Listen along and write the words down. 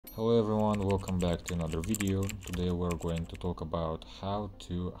Hello everyone, welcome back to another video. Today we're going to talk about how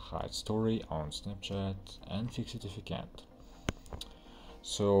to hide story on Snapchat and fix it if you can't.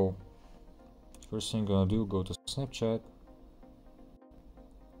 So first thing I'm gonna do, go to Snapchat.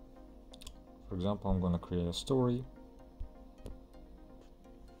 For example, I'm gonna create a story.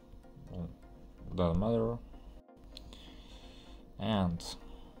 Doesn't matter. And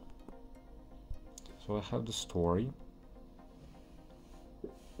so I have the story.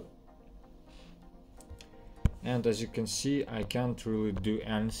 And as you can see, I can't really do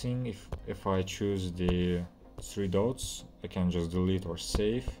anything if I choose the three dots. I can just delete or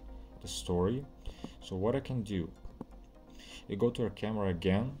save the story. So what I can do, you go to your camera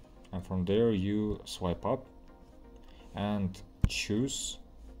again, and from there you swipe up and choose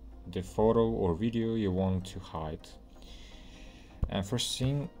the photo or video you want to hide. And first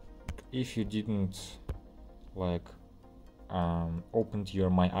thing, if you didn't open your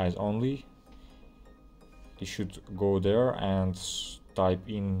My Eyes Only, you should go there and type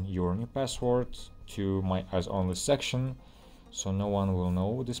in your new password to My Eyes Only section, so no one will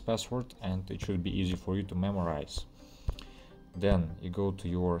know this password and it should be easy for you to memorize. Then you go to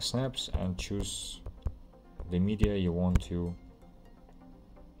your snaps and choose the media you want to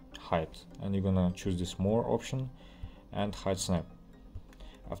hide, and you're gonna choose this more option and hide snap.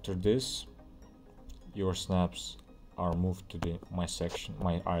 After this, your snaps are moved to the My section,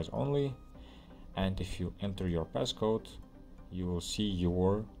 My Eyes Only. And if you enter your passcode, you will see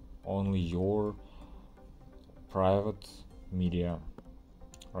only your private media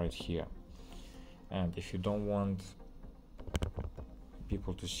right here. And if you don't want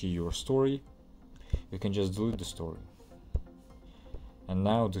people to see your story, you can just delete the story. And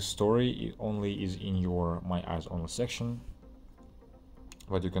now the story only is in your My Eyes Only section,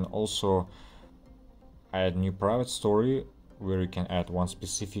 but you can also add new private story where you can add one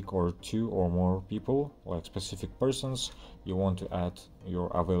specific or two or more people, like specific persons you want to add your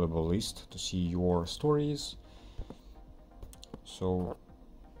available list to see your stories. So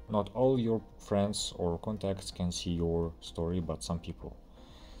not all your friends or contacts can see your story, but some people.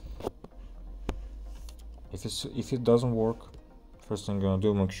 If it doesn't work, first thing you're gonna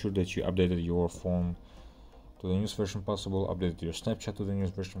do, make sure that you updated your phone to the newest version possible, updated your Snapchat to the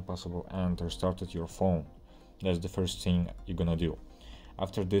newest version possible, and restarted your phone. That's the first thing you're gonna do.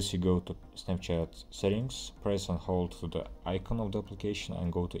 After this, you go to Snapchat settings, press and hold to the icon of the application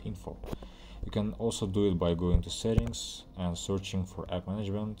and go to info. You can also do it by going to settings and searching for app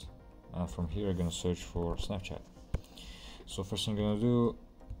management, and from here you're gonna search for Snapchat. So first thing you're gonna do,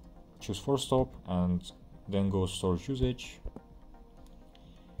 choose force stop and then go storage usage,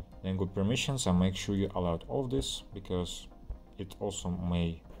 then go permissions and make sure you allowed all of this because it also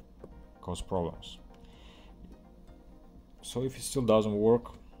may cause problems. So if it still doesn't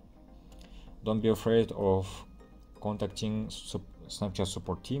work, don't be afraid of contacting Snapchat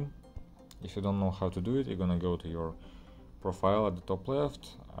support team. If you don't know how to do it, you're gonna go to your profile at the top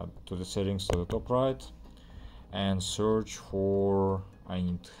left, to the settings to the top right, and search for I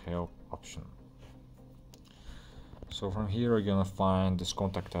need help option. So from here you're gonna find this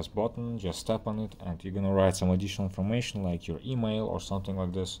contact us button, just tap on it and you're gonna write some additional information like your email or something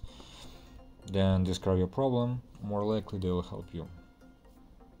like this. Then describe your problem, more likely they will help you.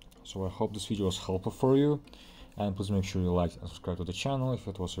 So I hope this video was helpful for you, and please make sure you like and subscribe to the channel if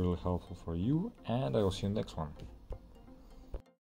it was really helpful for you, and I will see you in the next one.